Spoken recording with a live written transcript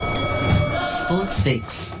Sports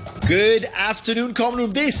Fix. Good afternoon, Common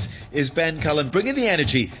Room. This is Ben Cullen bringing the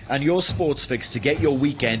energy and your sports fix to get your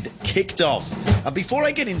weekend kicked off. And before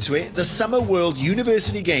I get into it, the Summer World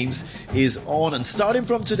University Games is on, and starting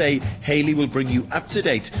from today, Hayley will bring you up to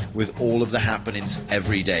date with all of the happenings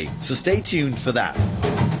every day. So stay tuned for that.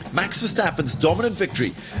 Max Verstappen's dominant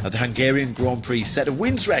victory at the Hungarian Grand Prix set a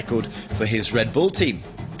wins record for his Red Bull team.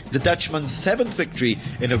 The Dutchman's 7th victory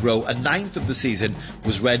in a row and 9th of the season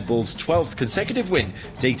was Red Bull's 12th consecutive win,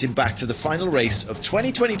 dating back to the final race of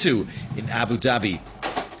 2022 in Abu Dhabi.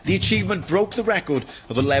 The achievement broke the record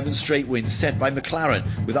of 11 straight wins set by McLaren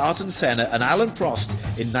with Ayrton Senna and Alain Prost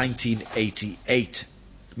in 1988.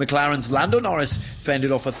 McLaren's Lando Norris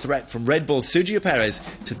fended off a threat from Red Bull's Sergio Perez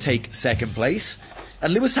to take second place.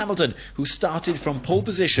 And Lewis Hamilton, who started from pole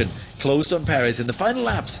position, closed on Perez in the final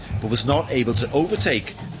laps but was not able to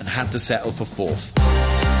overtake and had to settle for 4th.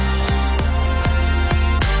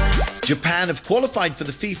 Japan have qualified for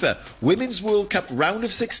the FIFA Women's World Cup round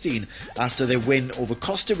of 16 after their win over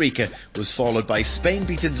Costa Rica was followed by Spain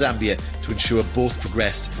beating Zambia to ensure both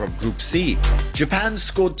progressed from Group C. Japan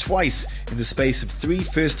scored twice in the space of 3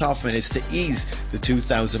 first-half minutes to ease the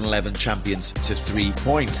 2011 champions to 3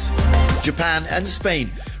 points. Japan and Spain,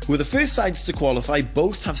 who are the first sides to qualify,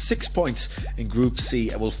 both have 6 points in Group C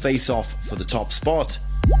and will face off for the top spot.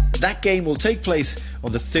 That game will take place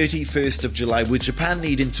on the 31st of July, with Japan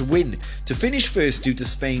needing to win to finish first due to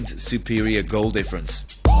Spain's superior goal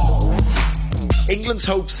difference. England's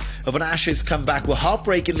hopes of an Ashes comeback were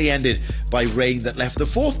heartbreakingly ended by rain that left the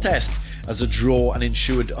 4th test as a draw and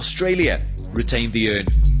ensured Australia retained the urn.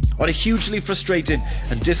 On a hugely frustrating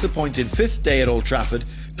and disappointing 5th day at Old Trafford,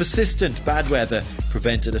 persistent bad weather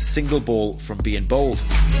prevented a single ball from being bowled.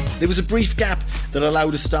 There was a brief gap that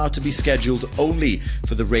allowed a start to be scheduled only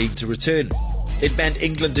for the rain to return. It meant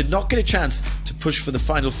England did not get a chance to push for the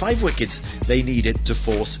final 5 wickets they needed to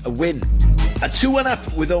force a win. A 2-1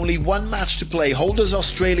 up with only 1 match to play, holders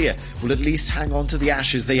Australia will at least hang on to the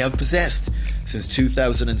Ashes they have possessed since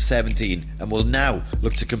 2017 and will now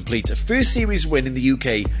look to complete a first series win in the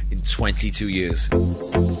UK in 22 years.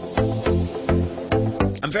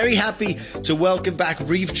 I'm very happy to welcome back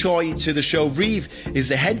Reeve Choi to the show. Reeve is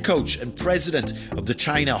the head coach and president of the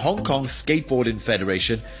China-Hong Kong Skateboarding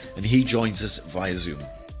Federation, and he joins us via Zoom.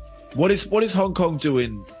 What is Hong Kong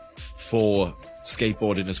doing for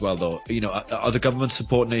skateboarding as well, though? You know, are the government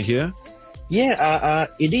supporting it here? Yeah,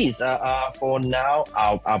 it is. For now,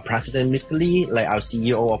 our president, Mr. Lee, like our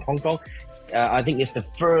CEO of Hong Kong, I think it's the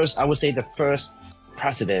first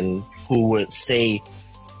president who would say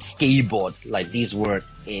skateboard, like these words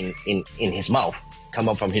in his mouth, come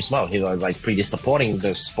up from his mouth. He was like pretty supporting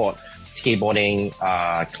the sport, skateboarding,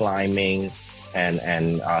 climbing,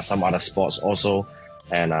 and some other sports also.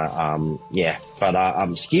 And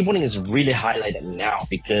skateboarding is really highlighted now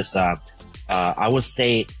because I would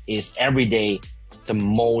say is every day the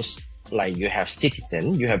most, like, you have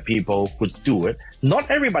citizen, you have people who do it. Not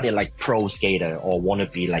everybody like pro skater or want to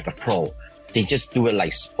be like a pro. They just do it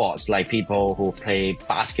like sports, like people who play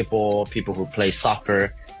basketball, people who play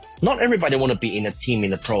soccer. Not everybody want to be in a team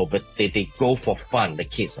in a pro, but they go for fun, the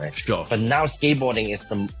kids, right? Sure. But now skateboarding is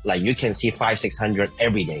like you can see 500-600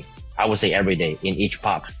 every day. I would say every day in each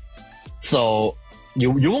park. So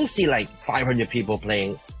you won't see like 500 people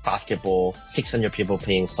playing basketball, 600 people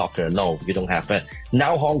playing soccer. No, you don't have. But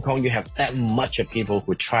now Hong Kong, you have that much of people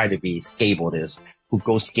who try to be skateboarders, who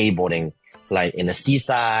go skateboarding like in the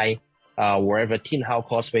seaside, wherever, Tin Hau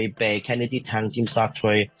Causeway Bay, Kennedy Town, Tsim Sha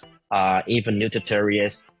Tsui, even New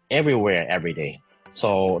Terriers, everywhere, every day.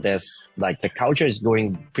 So there's like the culture is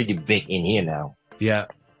going pretty big in here now. Yeah.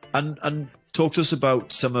 And talk to us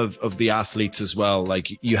about some of the athletes as well.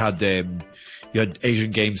 Like you had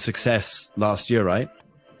Asian Games success last year, right?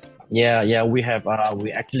 Yeah. We have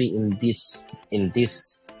we actually in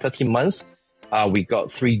this 13 months, we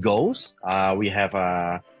got 3 golds. We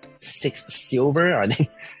have 6 silver, I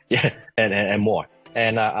think. Yeah, and more.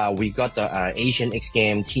 And we got the Asian X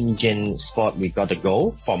Games Tianjin spot. We got the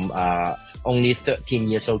gold from only 13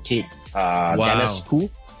 years old kid, wow. Dennis Koo.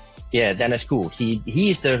 Yeah, Dennis Koo. He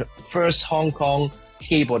is the first Hong Kong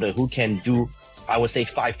skateboarder who can do, I would say,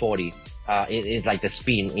 540. It is like the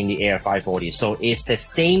spin in the air 540. So it's the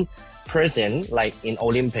same person like in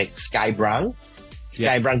Olympic, Sky Brown.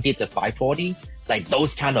 Sky Brown did the 540, like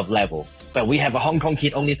those kind of level. But we have a Hong Kong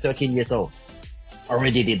kid only 13 years old.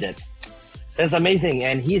 Already did it. That's amazing.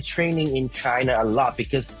 And he's training in China a lot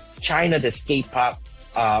because China, the skate park,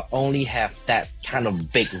 only have that kind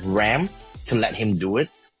of big ramp to let him do it.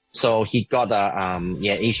 So he got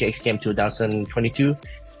Asia X Games 2022.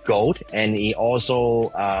 gold, and he also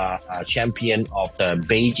a champion of the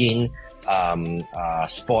Beijing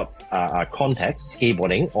sport contest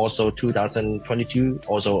skateboarding. Also 2022.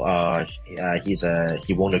 Also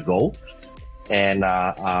he won a gold, and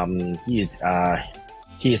he is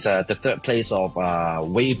the third place of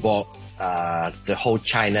wakeboard the whole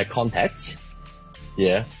China contest.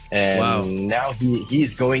 Yeah, and wow. Now he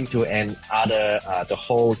is going to the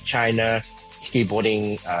whole China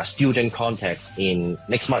skateboarding student contest in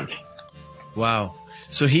next month. Wow.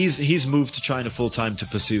 So he's moved to China full time to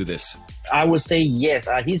pursue this. I would say yes.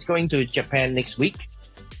 He's going to Japan next week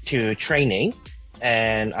to training,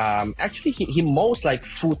 and actually he most like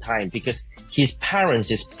full time because his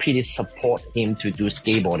parents is pretty support him to do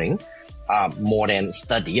skateboarding more than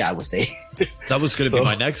study, I would say. That was going to be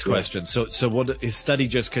my next question. So what his study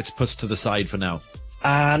just gets put to the side for now?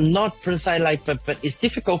 Not precise, but it's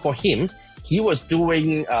difficult for him. He was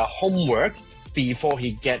doing homework before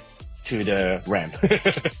he get to the ramp.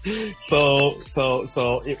 so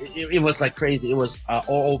it was like crazy. It was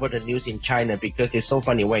all over the news in China because it's so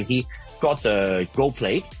funny. When he got the gold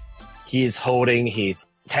plate, he is holding his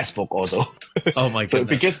textbook also. Oh my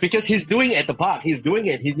goodness. So because he's doing it at the park, he's doing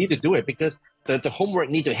it. He need to do it because the homework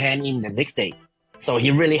need to hand in the next day. So he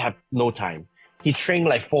really have no time. He trained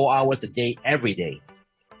like 4 hours a day every day.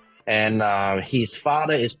 And his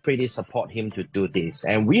father is pretty support him to do this.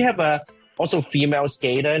 And we have a also female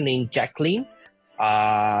skater named Jacqueline.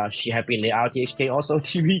 She have been in the RTHK also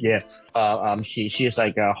TV. Yeah. She is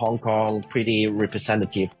like a Hong Kong pretty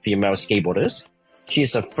representative female skateboarders.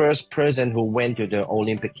 She's the first person who went to the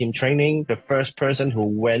Olympic team training, the first person who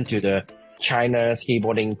went to the China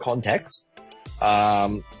skateboarding contest.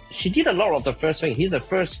 She did a lot of the first thing. He's the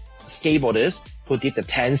first skateboarders who did the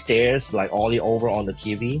 10 stairs, like ollie over on the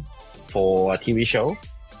TV for a TV show.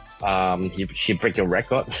 She break the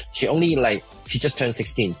record. She just turned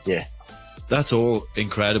 16. Yeah. That's all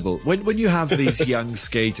incredible. When you have these young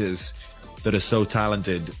skaters that are so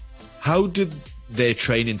talented, how do their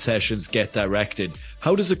training sessions get directed?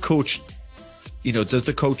 How does a coach, does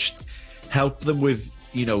the coach help them with,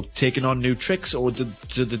 taking on new tricks, or do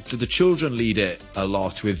the children lead it a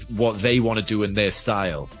lot with what they want to do in their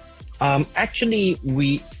style? Actually,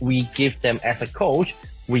 we give them, as a coach,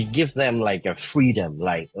 we give them like a freedom,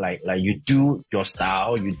 like you do your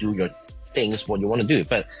style, you do your things, what you want to do.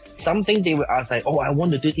 But something they will ask like, oh, I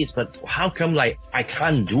want to do this, but how come like I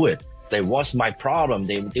can't do it? Like, what's my problem?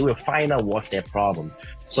 They will find out what's their problem.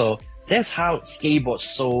 So that's how skateboard's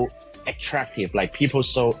so attractive. Like people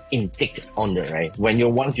so addicted on it, right? When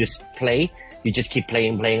once you play, you just keep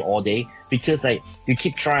playing all day because like you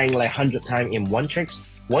keep trying like 100 times in one trick.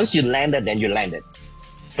 Once you land it, then you land it,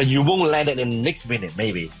 but you won't land it in the next minute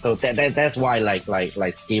maybe. So that's why like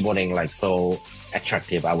skateboarding like so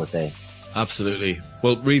attractive, I would say. Absolutely.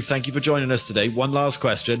 Well, Reeve, thank you for joining us today. One last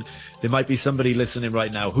question. There might be somebody listening right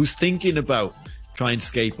now who's thinking about trying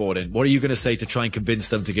skateboarding. What are you going to say to try and convince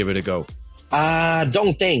them to give it a go?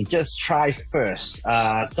 Don't think, just try first.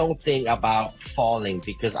 Don't think about falling,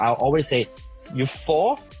 because I always say you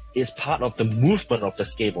fall is part of the movement of the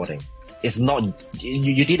skateboarding. It's not,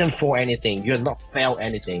 you didn't fall anything. You're not fail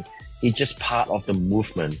anything. It's just part of the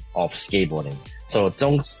movement of skateboarding. So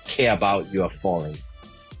don't care about your falling.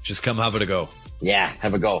 Just come have it a go. Yeah,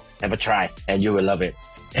 have a go, have a try, and you will love it.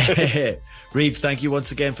 Reeve, thank you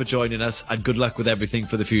once again for joining us, and good luck with everything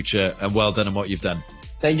for the future, and well done on what you've done.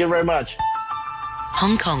 Thank you very much.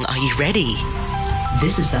 Hong Kong, are you ready?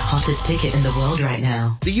 This is the hottest ticket in the world right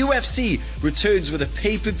now. The UFC returns with a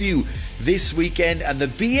pay-per-view this weekend, and the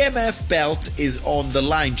BMF belt is on the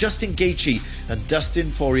line. Justin Gaethje and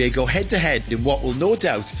Dustin Poirier go head-to-head in what will no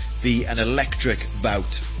doubt be an electric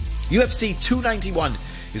bout. UFC 291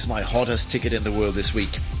 is my hottest ticket in the world this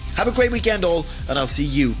week. Have a great weekend all, and I'll see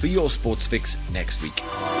you for your sports fix next week.